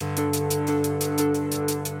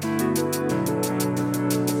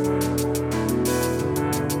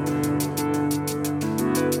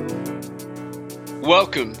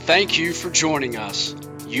Welcome. Thank you for joining us.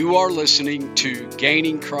 You are listening to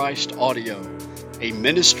Gaining Christ Audio, a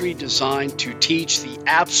ministry designed to teach the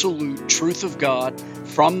absolute truth of God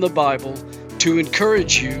from the Bible to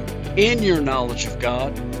encourage you in your knowledge of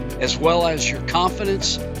God, as well as your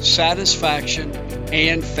confidence, satisfaction,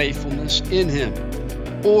 and faithfulness in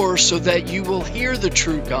Him, or so that you will hear the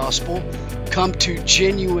true gospel, come to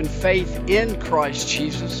genuine faith in Christ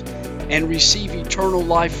Jesus, and receive eternal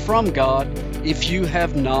life from God if you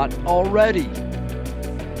have not already.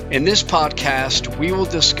 In this podcast, we will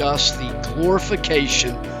discuss the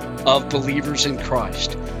glorification of believers in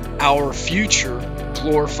Christ, our future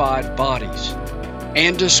glorified bodies,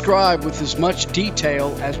 and describe with as much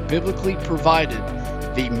detail as biblically provided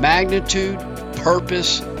the magnitude,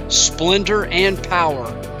 purpose, splendor, and power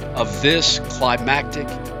of this climactic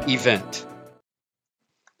event.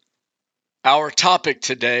 Our topic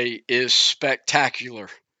today is spectacular,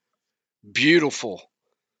 beautiful,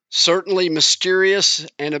 certainly mysterious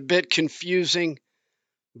and a bit confusing,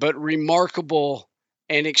 but remarkable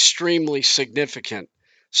and extremely significant.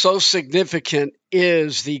 So significant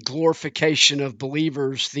is the glorification of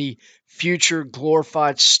believers, the future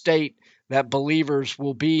glorified state that believers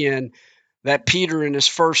will be in, that Peter in his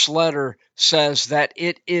first letter says that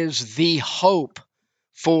it is the hope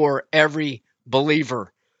for every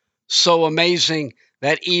believer. So amazing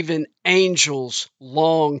that even angels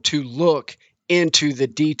long to look into the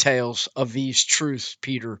details of these truths,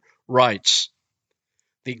 Peter writes.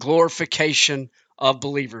 The glorification of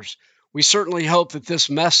believers. We certainly hope that this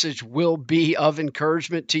message will be of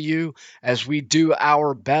encouragement to you as we do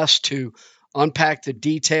our best to unpack the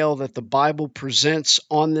detail that the Bible presents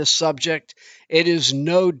on this subject. It is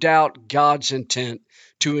no doubt God's intent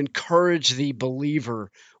to encourage the believer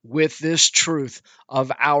with this truth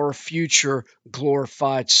of our future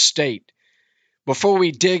glorified state. Before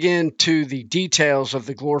we dig into the details of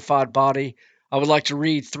the glorified body, I would like to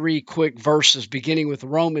read 3 quick verses, beginning with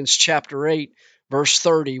Romans chapter 8, verse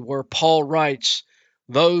 30, where Paul writes,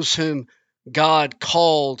 "Those whom God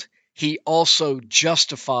called, He also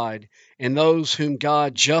justified, and those whom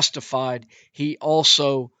God justified, He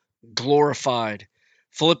also glorified."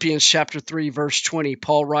 Philippians chapter 3, verse 20,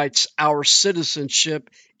 Paul writes, "Our citizenship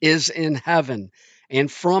is in heaven,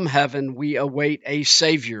 and from heaven we await a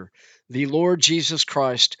Savior, the Lord Jesus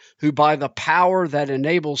Christ, who by the power that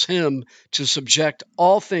enables Him to subject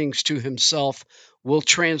all things to Himself will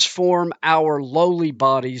transform our lowly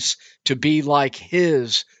bodies to be like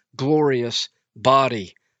His glorious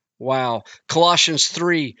body." Wow. Colossians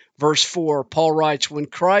 3, verse 4, Paul writes, "When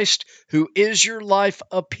Christ, who is your life,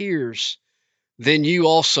 appears, then you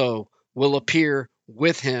also will appear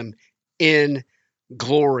with Him in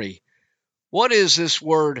glory." What is this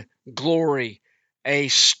word glory? A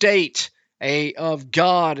state of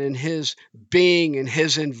God and His being and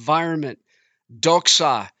His environment.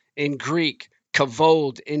 Doxa in Greek,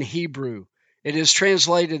 kavod in Hebrew. It is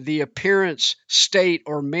translated the appearance, state,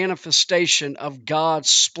 or manifestation of God's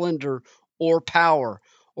splendor or power,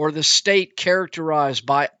 or the state characterized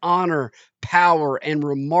by honor, power, and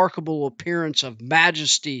remarkable appearance of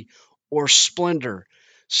majesty or splendor.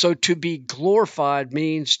 So to be glorified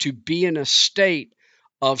means to be in a state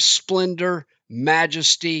of splendor,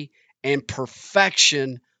 majesty, and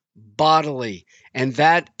perfection bodily. And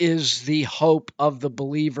that is the hope of the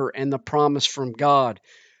believer and the promise from God.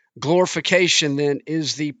 Glorification then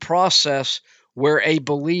is the process where a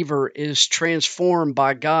believer is transformed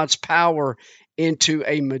by God's power into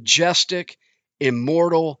a majestic,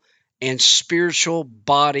 immortal, and spiritual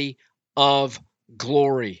body of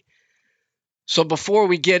glory. So before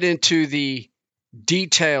we get into the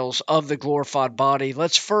details of the glorified body,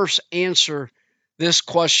 let's first answer this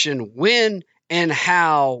question: when and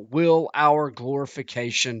how will our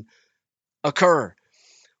glorification occur?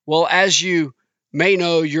 Well, as you may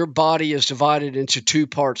know, your body is divided into 2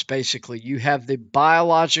 parts, basically. You have the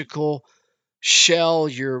biological shell,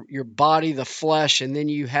 your body, the flesh, and then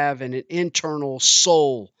you have an internal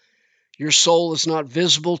soul. Your soul is not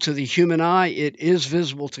visible to the human eye. It is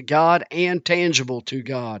visible to God and tangible to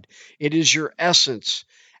God. It is your essence.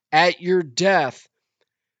 At your death,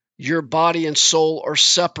 your body and soul are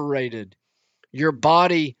separated. Your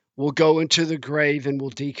body will go into the grave and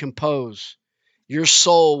will decompose. Your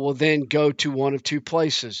soul will then go to one of 2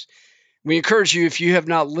 places. We encourage you, if you have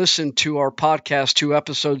not listened to our podcast 2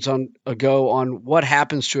 episodes ago on what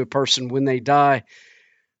happens to a person when they die,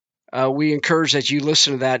 we encourage that you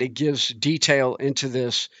listen to that. It gives detail into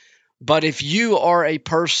this. But if you are a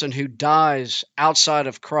person who dies outside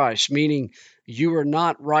of Christ, meaning you are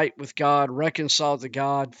not right with God, reconciled to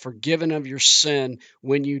God, forgiven of your sin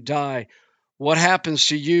when you die, what happens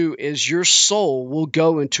to you is your soul will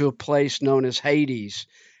go into a place known as Hades,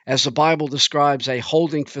 as the Bible describes a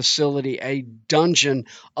holding facility, a dungeon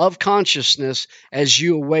of consciousness as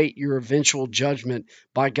you await your eventual judgment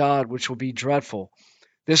by God, which will be dreadful.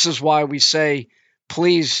 This is why we say,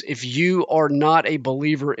 please, if you are not a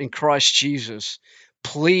believer in Christ Jesus,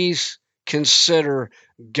 please consider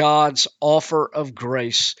God's offer of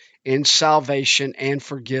grace in salvation and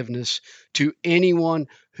forgiveness to anyone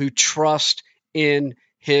who trusts in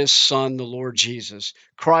his Son, the Lord Jesus.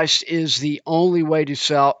 Christ is the only way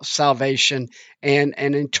to salvation and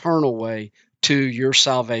an eternal way to your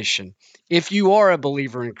salvation. If you are a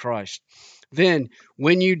believer in Christ, then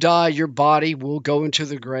when you die, your body will go into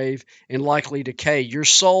the grave and likely decay. Your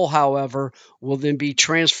soul, however, will then be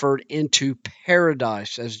transferred into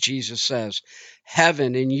paradise, as Jesus says,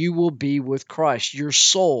 heaven, and you will be with Christ. Your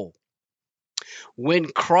soul, when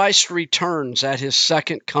Christ returns at his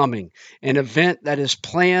second coming, an event that is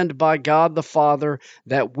planned by God the Father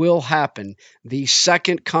that will happen, the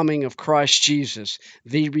second coming of Christ Jesus,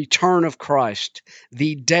 the return of Christ,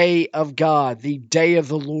 the day of God, the day of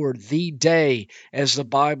the Lord, the day, as the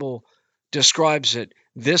Bible describes it.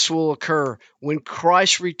 This will occur when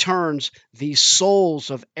Christ returns. The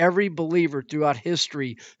souls of every believer throughout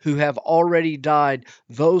history who have already died,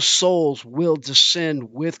 those souls will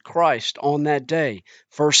descend with Christ on that day.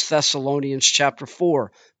 1 Thessalonians chapter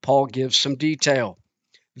 4, Paul gives some detail.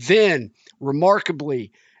 Then,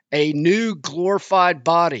 remarkably, a new glorified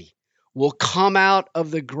body will come out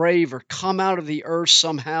of the grave or come out of the earth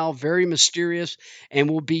somehow, very mysterious, and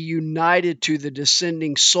will be united to the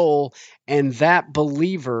descending soul, and that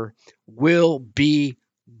believer will be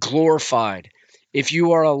glorified. If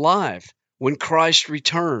you are alive when Christ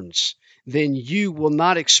returns, then you will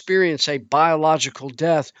not experience a biological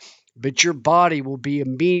death, but your body will be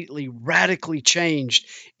immediately radically changed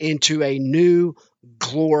into a new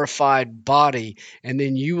glorified body, and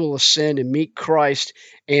then you will ascend and meet Christ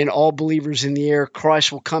and all believers in the air.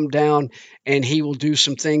 Christ will come down and he will do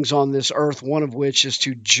some things on this earth, one of which is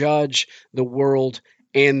to judge the world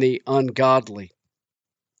and the ungodly.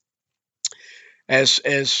 As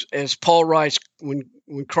Paul writes, when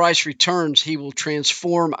Christ returns, he will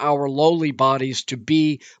transform our lowly bodies to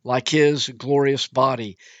be like his glorious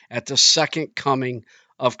body at the second coming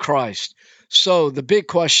of Christ. So the big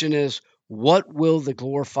question is, what will the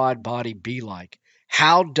glorified body be like?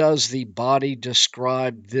 How does the body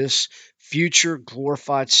describe this future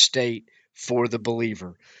glorified state for the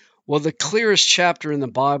believer? Well, the clearest chapter in the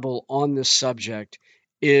Bible on this subject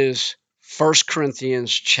is 1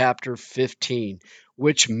 Corinthians chapter 15,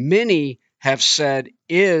 which many have said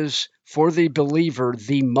is, for the believer,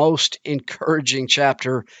 the most encouraging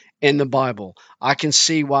chapter in the Bible. I can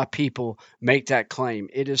see why people make that claim.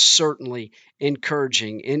 It is certainly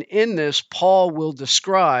encouraging. And in this, Paul will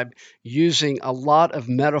describe, using a lot of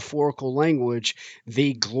metaphorical language,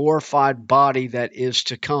 the glorified body that is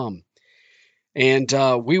to come. And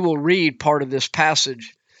we will read part of this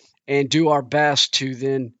passage and do our best to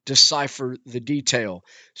then decipher the detail.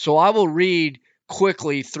 So I will read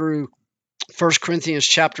quickly through 1 Corinthians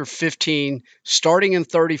chapter 15, starting in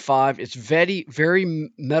 35. It's very,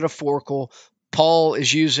 very metaphorical. Paul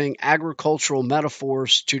is using agricultural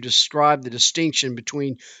metaphors to describe the distinction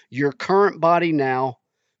between your current body now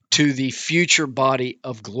to the future body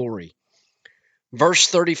of glory. Verse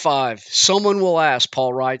 35, someone will ask,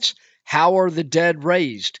 Paul writes, how are the dead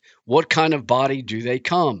raised? What kind of body do they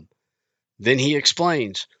come? Then he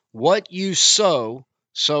explains, what you sow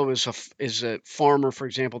is a farmer, for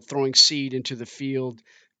example, throwing seed into the field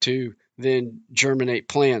to then germinate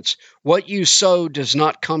plants. What you sow does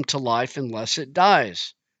not come to life unless it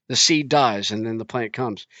dies. The seed dies and then the plant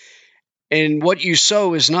comes. And what you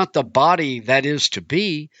sow is not the body that is to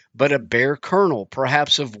be, but a bare kernel,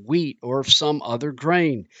 perhaps of wheat or of some other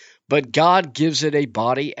grain. But God gives it a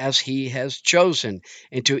body as he has chosen,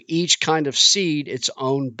 and to each kind of seed its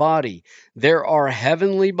own body. There are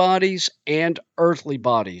heavenly bodies and earthly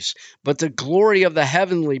bodies, but the glory of the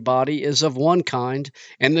heavenly body is of one kind,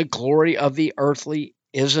 and the glory of the earthly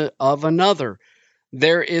is of another.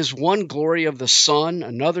 There is one glory of the sun,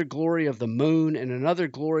 another glory of the moon, and another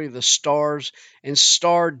glory of the stars, and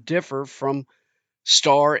star differ from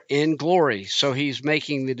star in glory. So he's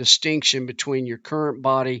making the distinction between your current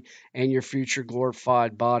body and your future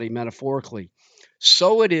glorified body metaphorically.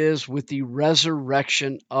 So it is with the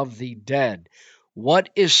resurrection of the dead. What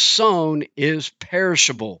is sown is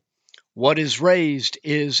perishable. What is raised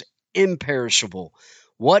is imperishable.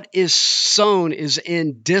 What is sown is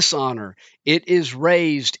in dishonor. It is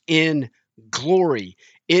raised in glory.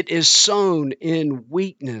 It is sown in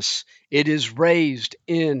weakness. It is raised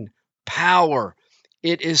in power.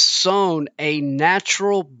 It is sown a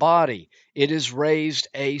natural body. It is raised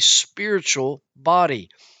a spiritual body.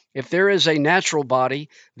 If there is a natural body,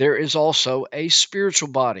 there is also a spiritual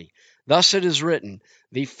body. Thus it is written,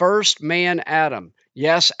 the first man, Adam.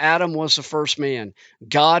 Yes, Adam was the first man.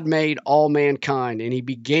 God made all mankind, and he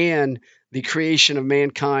began the creation of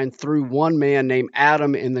mankind through one man named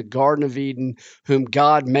Adam in the Garden of Eden, whom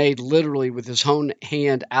God made literally with his own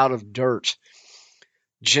hand out of dirt.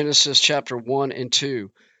 Genesis chapter 1 and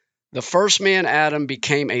 2. The first man, Adam,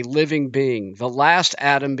 became a living being. The last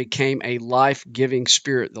Adam became a life-giving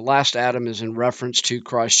spirit. The last Adam is in reference to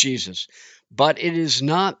Christ Jesus. But it is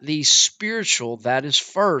not the spiritual that is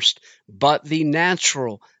first, but the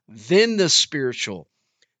natural, then the spiritual.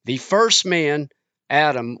 The first man,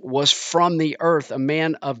 Adam, was from the earth, a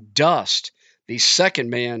man of dust. The second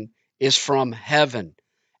man is from heaven.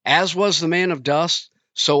 As was the man of dust,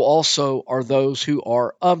 so also are those who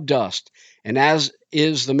are of dust. And as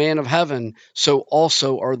is the man of heaven, so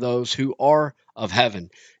also are those who are of heaven.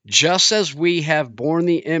 Just as we have borne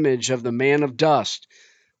the image of the man of dust,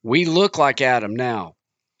 we look like Adam now.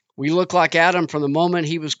 We look like Adam from the moment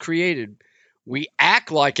he was created. We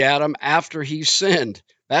act like Adam after he sinned,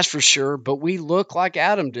 that's for sure, but we look like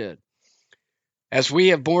Adam did. As we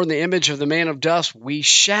have borne the image of the man of dust, we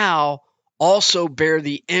shall also bear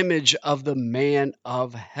the image of the man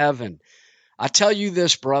of heaven. I tell you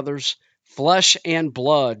this, brothers, flesh and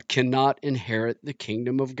blood cannot inherit the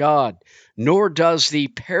kingdom of God, nor does the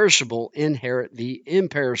perishable inherit the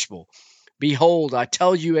imperishable. Behold, I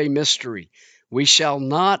tell you a mystery. We shall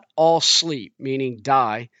not all sleep, meaning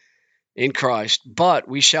die, in Christ, but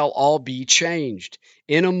we shall all be changed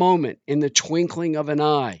in a moment, in the twinkling of an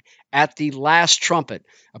eye, at the last trumpet.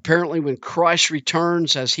 Apparently, when Christ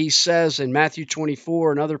returns, as he says in Matthew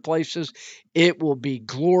 24 and other places, it will be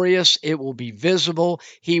glorious, it will be visible,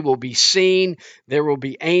 he will be seen, there will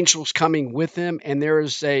be angels coming with him, and there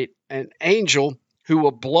is an angel who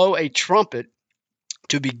will blow a trumpet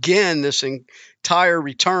to begin this entire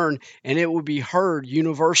return, and it will be heard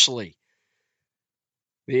universally.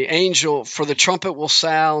 The angel, for the trumpet will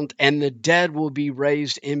sound, and the dead will be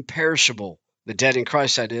raised imperishable, the dead in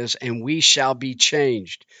Christ, that is, and we shall be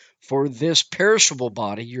changed. For this perishable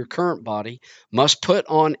body, your current body, must put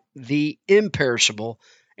on the imperishable,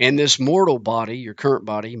 and this mortal body, your current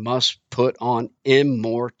body, must put on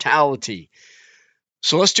immortality.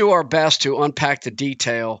 So let's do our best to unpack the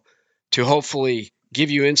detail to hopefully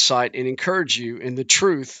give you insight and encourage you in the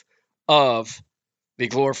truth of the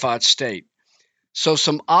glorified state. So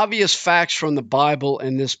some obvious facts from the Bible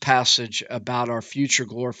in this passage about our future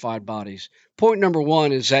glorified bodies. Point number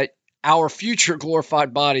one is that our future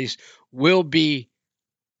glorified bodies will be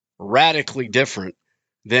radically different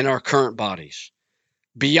than our current bodies,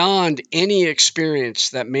 beyond any experience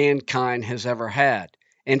that mankind has ever had.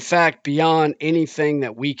 In fact, beyond anything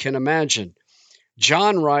that we can imagine.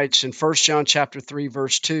 John writes in 1 John chapter 3,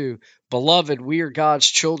 verse 2, Beloved, we are God's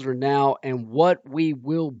children now, and what we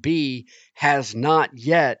will be has not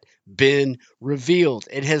yet been revealed.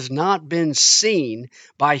 It has not been seen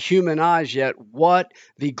by human eyes yet what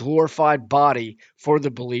the glorified body for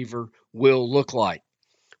the believer will look like.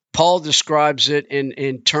 Paul describes it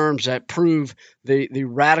in terms that prove the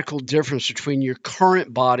radical difference between your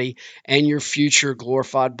current body and your future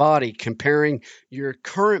glorified body, comparing your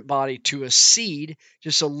current body to a seed,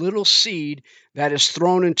 just a little seed that is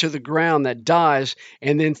thrown into the ground that dies,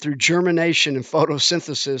 and then through germination and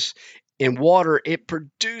photosynthesis in water, it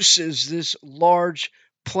produces this large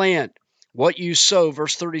plant. What you sow,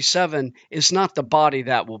 verse 37, is not the body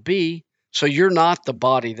that will be. So you're not the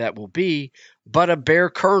body that will be, but a bare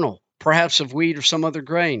kernel, perhaps of wheat or some other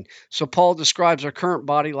grain. So Paul describes our current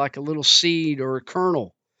body like a little seed or a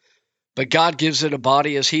kernel. But God gives it a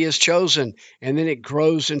body as he has chosen, and then it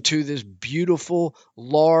grows into this beautiful,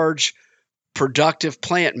 large, productive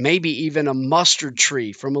plant, maybe even a mustard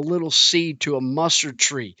tree, from a little seed to a mustard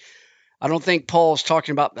tree. I don't think Paul is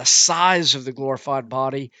talking about the size of the glorified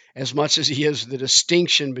body as much as he is the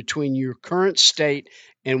distinction between your current state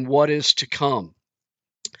and what is to come.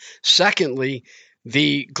 Secondly,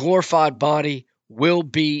 the glorified body will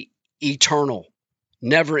be eternal,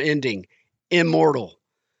 never ending, immortal.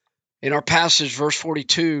 In our passage, verse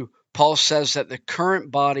 42, Paul says that the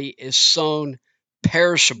current body is sown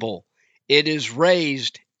perishable. It is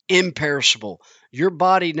raised imperishable. Your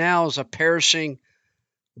body now is a perishing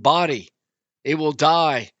body. It will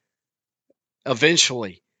die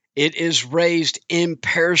eventually. It is raised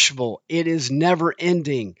imperishable. It is never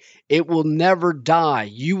ending. It will never die.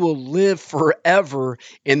 You will live forever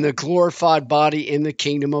in the glorified body in the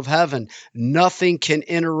kingdom of heaven. Nothing can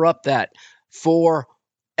interrupt that forever.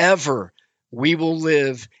 forever we will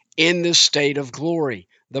live in this state of glory.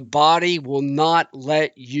 The body will not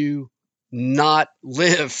let you not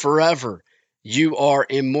live forever. You are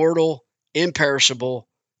immortal, imperishable,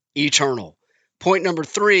 eternal. Point number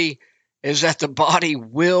 3 is that the body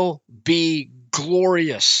will be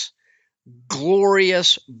glorious.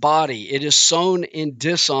 Glorious body. It is sown in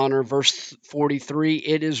dishonor, verse 43.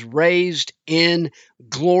 It is raised in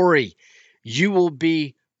glory. You will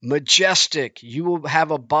be majestic. You will have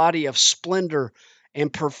a body of splendor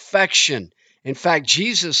and perfection. In fact,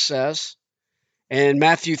 Jesus says in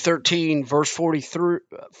Matthew 13, verse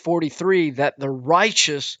 43, that the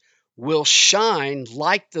righteous will shine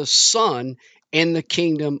like the sun in the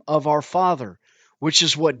kingdom of our Father, which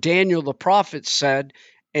is what Daniel the prophet said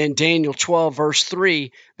in Daniel 12, verse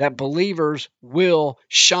 3, that believers will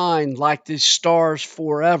shine like the stars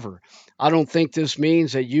forever. I don't think this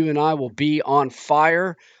means that you and I will be on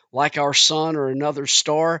fire like our sun or another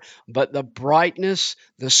star, but the brightness,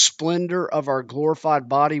 the splendor of our glorified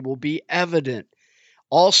body will be evident.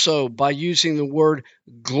 Also, by using the word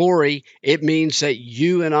glory, it means that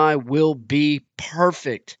you and I will be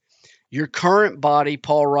perfect. Your current body,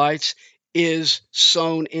 Paul writes, is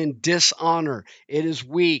sown in dishonor. It is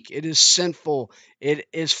weak. It is sinful. It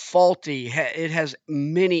is faulty. It has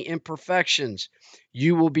many imperfections.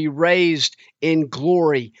 You will be raised in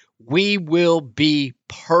glory. We will be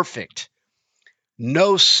perfect.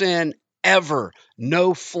 No sin ever,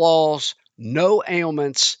 no flaws, no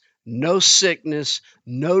ailments, no sickness,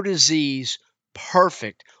 no disease,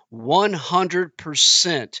 perfect,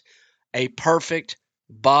 100% a perfect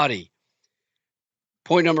body.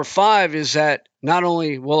 Point number 5 is that not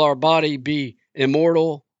only will our body be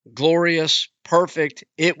immortal, glorious, perfect,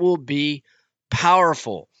 it will be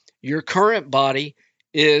powerful. Your current body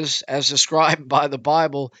is, as described by the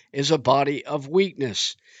Bible, is a body of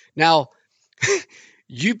weakness. Now,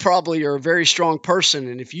 you probably are a very strong person,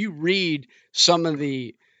 and if you read some of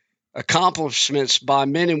the accomplishments by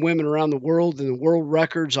men and women around the world and the world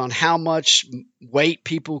records on how much weight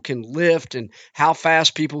people can lift and how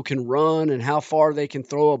fast people can run and how far they can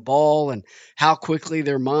throw a ball and how quickly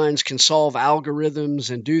their minds can solve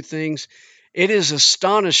algorithms and do things, it is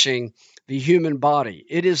astonishing, the human body.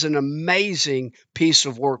 It is an amazing piece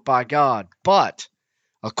of work by God, but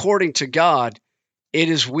according to God, it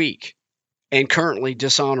is weak and currently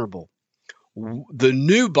dishonorable. The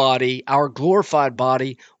new body, our glorified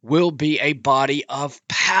body, will be a body of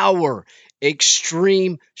power,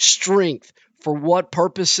 extreme strength. For what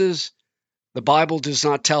purposes? The Bible does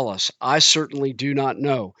not tell us. I certainly do not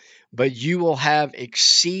know. But you will have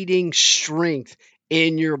exceeding strength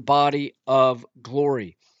in your body of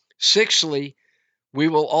glory. Sixthly, we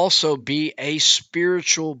will also be a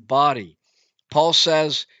spiritual body. Paul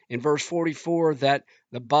says in verse 44 that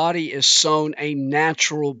the body is sown a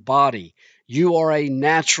natural body. You are a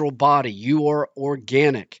natural body. You are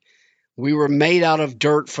organic. We were made out of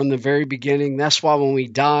dirt from the very beginning. That's why when we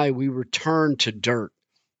die, we return to dirt.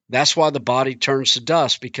 That's why the body turns to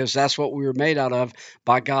dust, because that's what we were made out of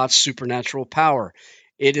by God's supernatural power.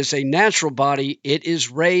 It is a natural body. It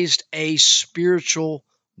is raised a spiritual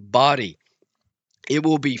body. It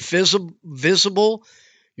will be visible.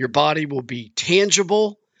 Your body will be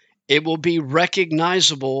tangible. It will be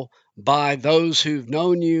recognizable by those who've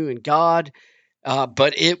known you and God,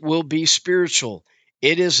 but it will be spiritual.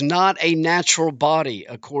 It is not a natural body,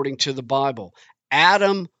 according to the Bible.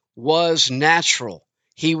 Adam was natural.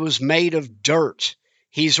 He was made of dirt.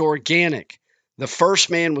 He's organic. The first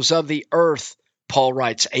man was of the earth, Paul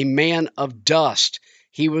writes, a man of dust.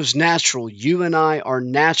 He was natural. You and I are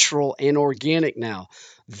natural and organic now.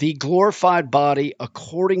 The glorified body,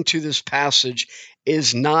 according to this passage,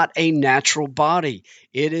 is not a natural body.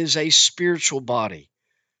 It is a spiritual body.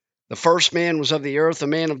 The first man was of the earth, a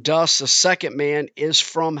man of dust. The second man is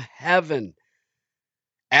from heaven.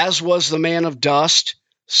 As was the man of dust,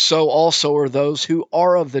 so also are those who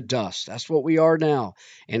are of the dust. That's what we are now.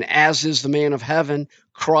 And as is the man of heaven,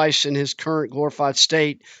 Christ in his current glorified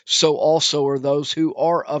state, so also are those who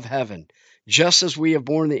are of heaven. Just as we have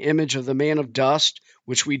borne the image of the man of dust,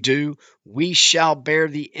 which we do, we shall bear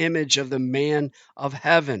the image of the man of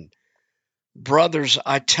heaven. Brothers,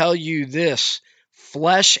 I tell you this,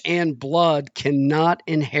 flesh and blood cannot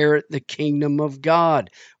inherit the kingdom of God.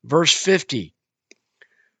 Verse 50.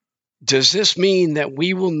 Does this mean that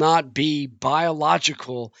we will not be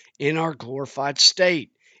biological in our glorified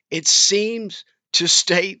state? It seems to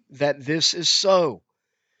state that this is so,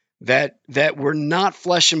 that we're not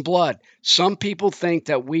flesh and blood. Some people think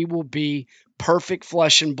that we will be perfect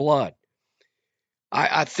flesh and blood.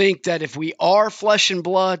 I think that if we are flesh and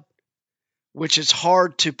blood, which is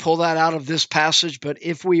hard to pull that out of this passage, but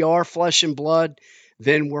if we are flesh and blood,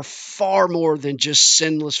 then we're far more than just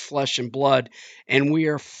sinless flesh and blood, and we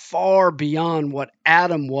are far beyond what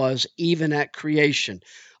Adam was even at creation.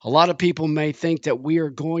 A lot of people may think that we are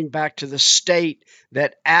going back to the state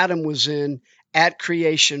that Adam was in at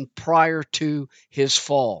creation prior to his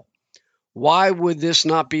fall. Why would this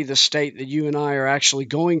not be the state that you and I are actually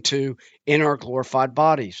going to in our glorified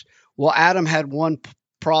bodies? Well, Adam had one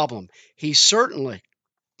problem. He certainly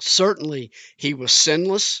he was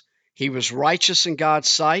sinless, he was righteous in God's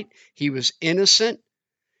sight, he was innocent,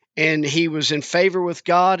 and he was in favor with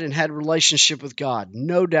God and had a relationship with God.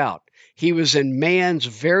 No doubt. He was in man's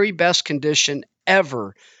very best condition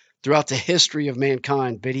ever throughout the history of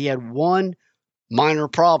mankind, but he had one minor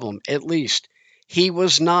problem, at least. He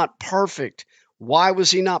was not perfect. Why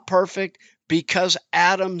was he not perfect? Because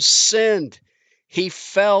Adam sinned. He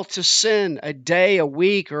fell to sin a day, a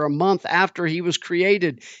week, or a month after he was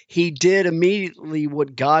created. He did immediately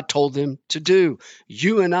what God told him to do.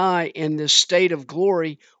 You and I, in this state of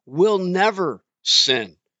glory, will never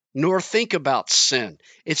sin, nor think about sin.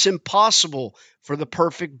 It's impossible for the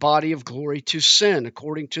perfect body of glory to sin,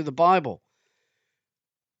 according to the Bible.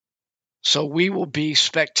 So we will be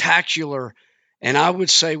spectacular, and I would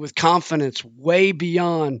say with confidence, way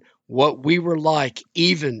beyond what we were like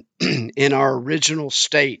even in our original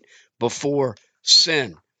state before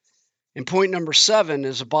sin. And point number 7,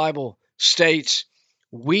 as the Bible states,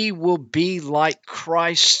 we will be like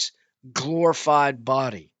Christ's glorified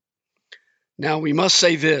body. Now, we must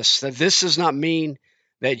say this, that this does not mean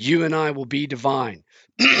that you and I will be divine.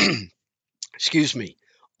 Excuse me.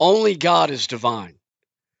 Only God is divine.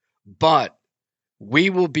 But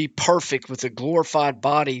we will be perfect with a glorified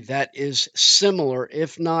body that is similar,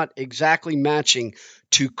 if not exactly matching,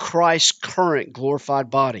 to Christ's current glorified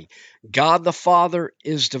body. God the Father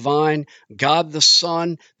is divine. God the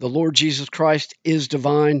Son, the Lord Jesus Christ, is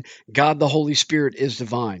divine. God the Holy Spirit is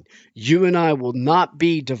divine. You and I will not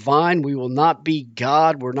be divine. We will not be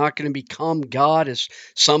God. We're not going to become God, as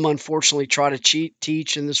some unfortunately try to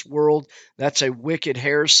teach in this world. That's a wicked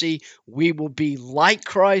heresy. We will be like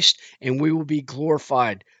Christ, and we will be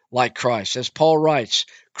glorified like Christ. As Paul writes,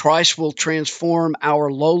 Christ will transform our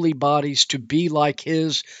lowly bodies to be like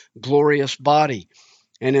his glorious body.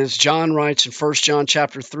 And as John writes in 1 John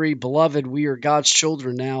chapter 3, beloved, we are God's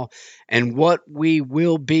children now, and what we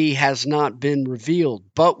will be has not been revealed.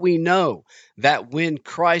 But we know that when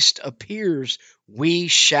Christ appears, we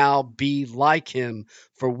shall be like him,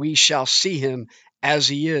 for we shall see him as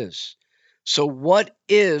he is. So what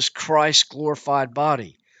is Christ's glorified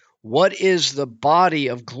body? What is the body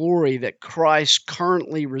of glory that Christ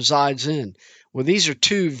currently resides in? Well, these are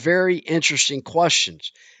two very interesting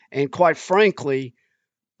questions. And quite frankly,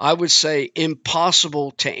 I would say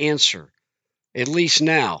impossible to answer, at least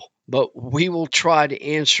now. But we will try to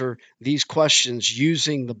answer these questions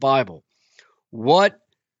using the Bible. When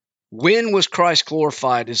was Christ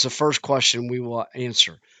glorified is the first question we will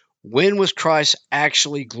answer. When was Christ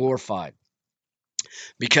actually glorified?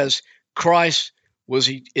 Because Christ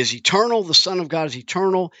is eternal. The Son of God is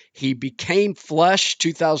eternal. He became flesh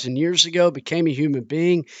 2,000 years ago, became a human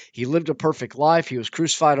being. He lived a perfect life. He was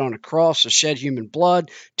crucified on a cross to shed human blood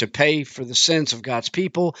to pay for the sins of God's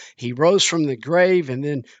people. He rose from the grave, and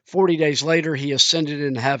then 40 days later, he ascended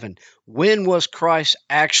into heaven. When was Christ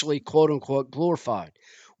actually, quote unquote, glorified?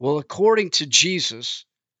 Well, according to Jesus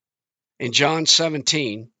in John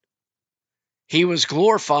 17, he was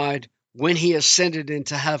glorified when he ascended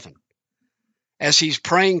into heaven. As he's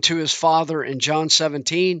praying to his Father in John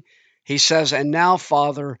 17, he says, "And now,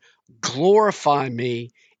 Father, glorify me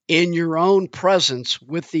in your own presence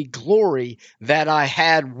with the glory that I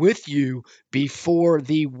had with you before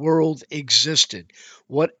the world existed."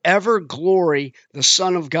 Whatever glory the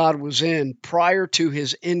Son of God was in prior to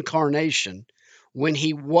his incarnation, when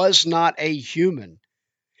he was not a human,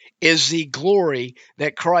 is the glory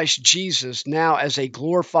that Christ Jesus, now as a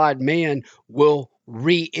glorified man, will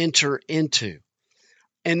re-enter into.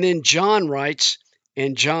 And then John writes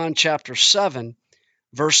in John chapter 7,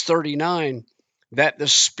 verse 39, that the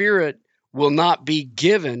Spirit will not be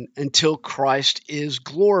given until Christ is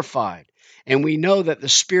glorified. And we know that the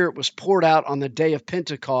Spirit was poured out on the day of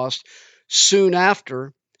Pentecost soon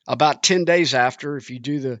after, about 10 days after, if you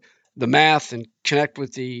do the math and connect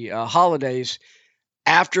with the holidays,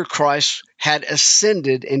 after Christ had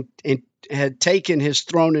ascended and had taken his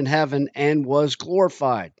throne in heaven and was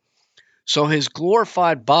glorified. So his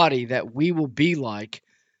glorified body that we will be like,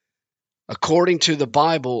 according to the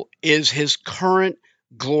Bible, is his current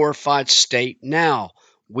glorified state now.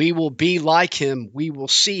 We will be like him. We will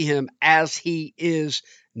see him as he is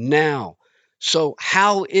now. So,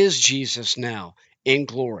 how is Jesus now in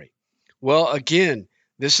glory? Well, again,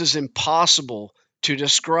 this is impossible to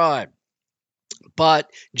describe,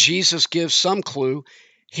 but Jesus gives some clue.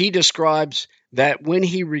 He describes that when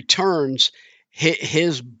he returns,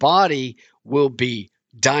 his body will be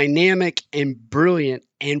dynamic and brilliant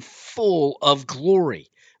and full of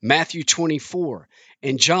glory. Matthew 24.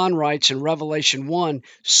 And John writes in Revelation 1,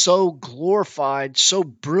 so glorified, so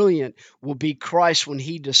brilliant will be Christ when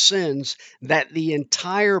he descends that the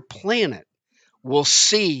entire planet will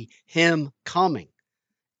see him coming.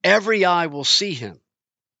 Every eye will see him,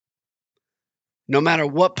 no matter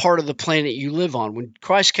what part of the planet you live on. When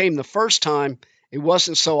Christ came the first time, it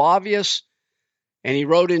wasn't so obvious, and he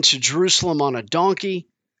rode into Jerusalem on a donkey.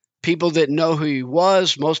 People didn't know who he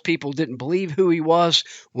was. Most people didn't believe who he was.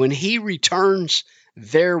 When he returns,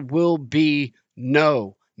 there will be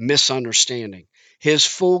no misunderstanding. His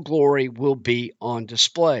full glory will be on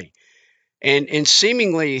display. And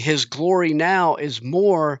seemingly his glory now is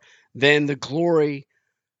more than the glory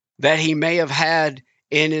that he may have had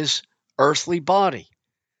in his earthly body.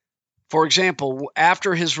 For example,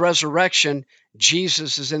 after his resurrection,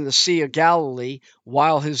 Jesus is in the Sea of Galilee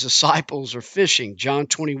while his disciples are fishing, John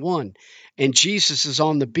 21. And Jesus is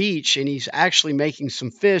on the beach and he's actually making some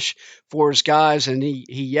fish for his guys. And he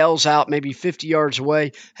yells out maybe 50 yards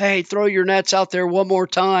away, hey, throw your nets out there one more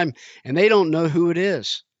time. And they don't know who it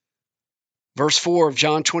is. Verse 4 of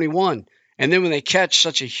John 21. And then when they catch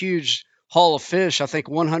such a huge haul of fish, I think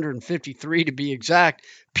 153 to be exact,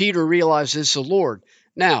 Peter realizes it's the Lord.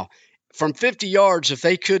 Now, from 50 yards, if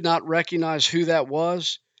they could not recognize who that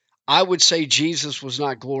was, I would say Jesus was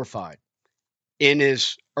not glorified in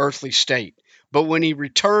his earthly state. But when he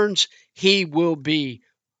returns, it will be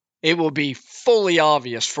fully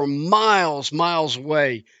obvious from miles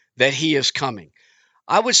away that he is coming.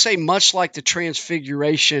 I would say much like the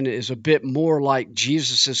transfiguration is a bit more like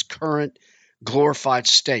Jesus' current glorified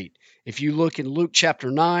state. If you look in Luke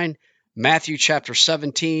chapter 9, Matthew chapter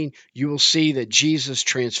 17, you will see that Jesus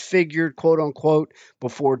transfigured, quote unquote,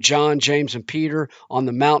 before John, James, and Peter on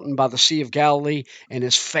the mountain by the Sea of Galilee, and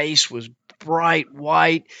his face was bright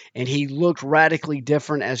white, and he looked radically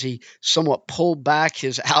different as he somewhat pulled back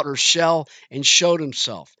his outer shell and showed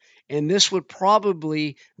himself. And this would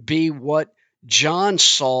probably be what John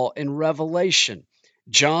saw in Revelation.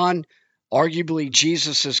 John, arguably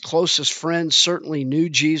Jesus' closest friend, certainly knew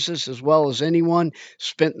Jesus as well as anyone,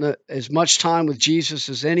 spent as much time with Jesus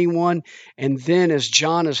as anyone. And then as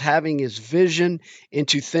John is having his vision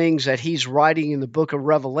into things that he's writing in the book of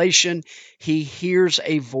Revelation, he hears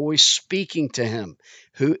a voice speaking to him.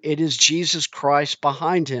 It is Jesus Christ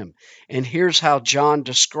behind him. And here's how John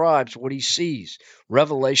describes what he sees.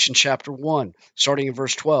 Revelation chapter 1, starting in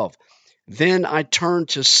verse 12. Then I turned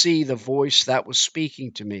to see the voice that was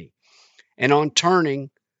speaking to me. And on turning,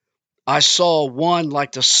 I saw one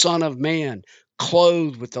like the Son of Man,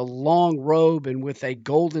 clothed with a long robe and with a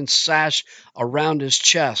golden sash around his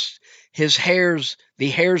chest. The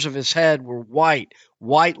hairs of his head were white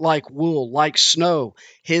like wool, like snow.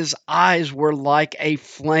 His eyes were like a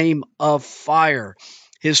flame of fire.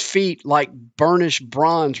 His feet like burnished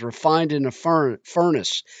bronze refined in a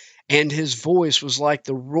furnace. And his voice was like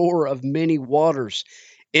the roar of many waters.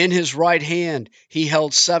 In his right hand he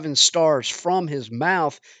held 7 stars. From his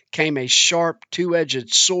mouth came a sharp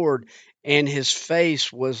 2-edged sword, and his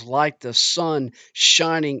face was like the sun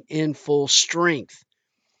shining in full strength.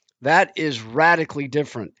 That is radically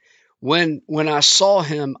different. When I saw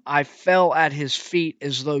him, I fell at his feet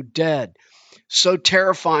as though dead. So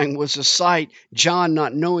terrifying was the sight, John,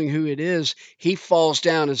 not knowing who it is, he falls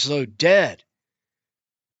down as though dead.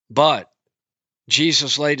 But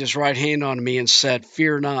Jesus laid his right hand on me and said,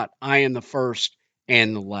 fear not, I am the first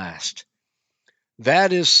and the last.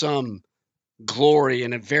 That is some glory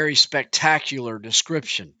and a very spectacular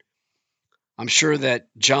description. I'm sure that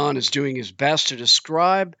John is doing his best to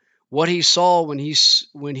describe what he saw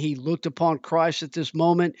when he looked upon Christ at this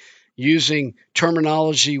moment, using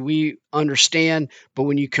terminology we understand. But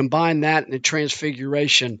when you combine that and the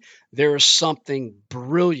transfiguration, there is something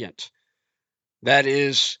brilliant that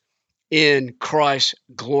is in Christ's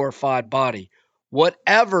glorified body.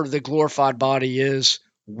 Whatever the glorified body is,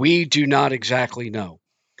 we do not exactly know.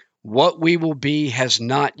 What we will be has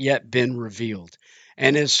not yet been revealed.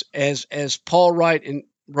 And as Paul wrote in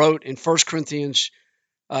 1 Corinthians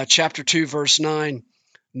chapter 2, verse 9,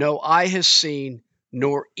 no eye has seen,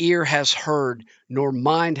 nor ear has heard, nor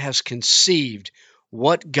mind has conceived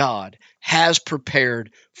what God has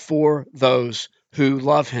prepared for those who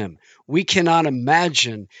love him. We cannot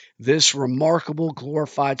imagine this remarkable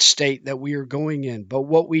glorified state that we are going in. But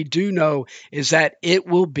what we do know is that it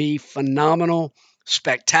will be phenomenal,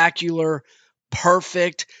 spectacular,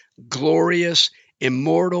 perfect, glorious,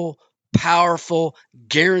 immortal, powerful,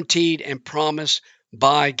 guaranteed, and promised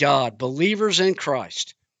by God. Believers in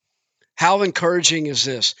Christ. How encouraging is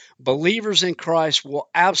this? Believers in Christ will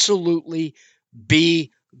absolutely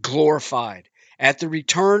be glorified. At the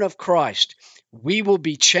return of Christ, we will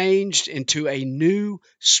be changed into a new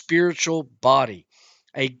spiritual body,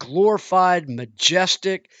 a glorified,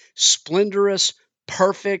 majestic, splendorous,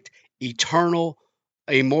 perfect, eternal,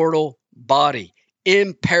 immortal body,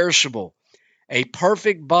 imperishable, a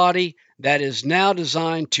perfect body that is now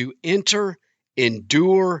designed to enter,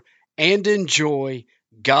 endure, and enjoy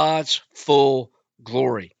God's full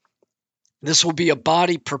glory. This will be a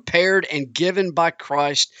body prepared and given by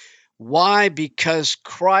Christ. Why? Because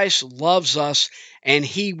Christ loves us and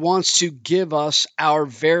he wants to give us our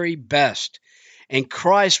very best. And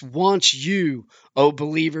Christ wants you, O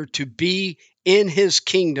believer, to be in his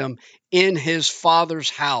kingdom, in his Father's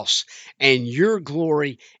house. And your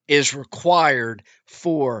glory is required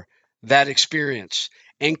for that experience.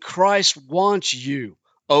 And Christ wants you,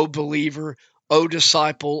 O believer, O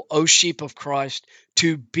disciple, O sheep of Christ,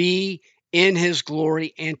 to be in his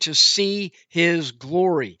glory and to see his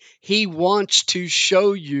glory. He wants to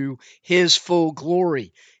show you his full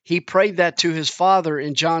glory. He prayed that to his Father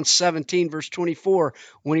in John 17, verse 24,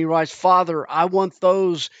 when he writes, Father, I want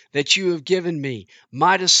those that you have given me,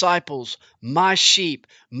 my disciples, my sheep,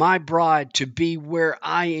 my bride, to be where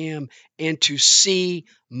I am and to see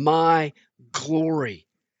my glory.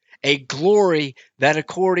 A glory that,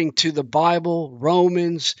 according to the Bible,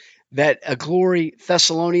 Romans, that a glory,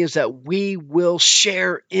 Thessalonians, that we will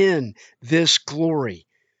share in this glory.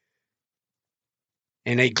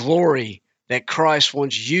 And a glory that Christ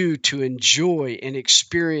wants you to enjoy and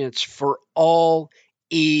experience for all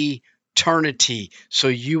eternity. So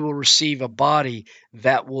you will receive a body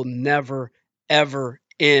that will never, ever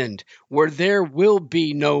end, where there will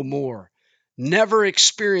be no more, never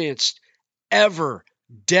experienced ever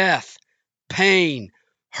death, pain,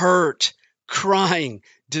 hurt, crying,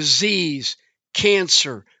 disease,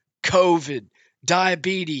 cancer, COVID,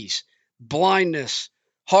 diabetes, blindness,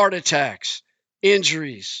 heart attacks,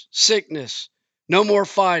 injuries, sickness, no more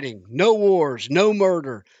fighting, no wars, no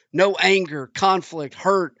murder, no anger, conflict,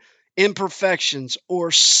 hurt, imperfections,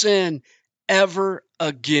 or sin ever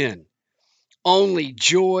again. Only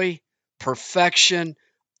joy, perfection,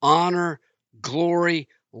 honor, glory,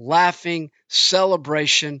 laughing,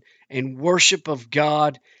 celebration, and worship of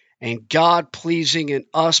God, and God-pleasing and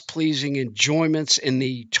us-pleasing enjoyments in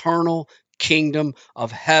the eternal kingdom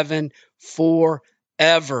of heaven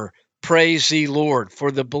forever. Praise the Lord.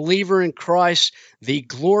 For the believer in Christ, the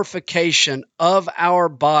glorification of our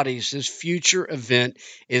bodies, this future event,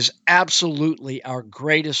 is absolutely our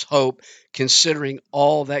greatest hope, considering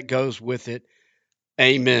all that goes with it.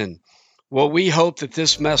 Amen. Well, we hope that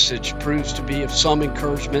this message proves to be of some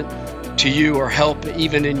encouragement to you or help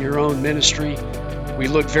even in your own ministry. We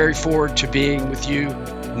look very forward to being with you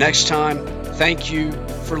next time. Thank you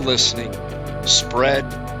for listening. Spread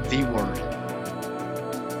the word.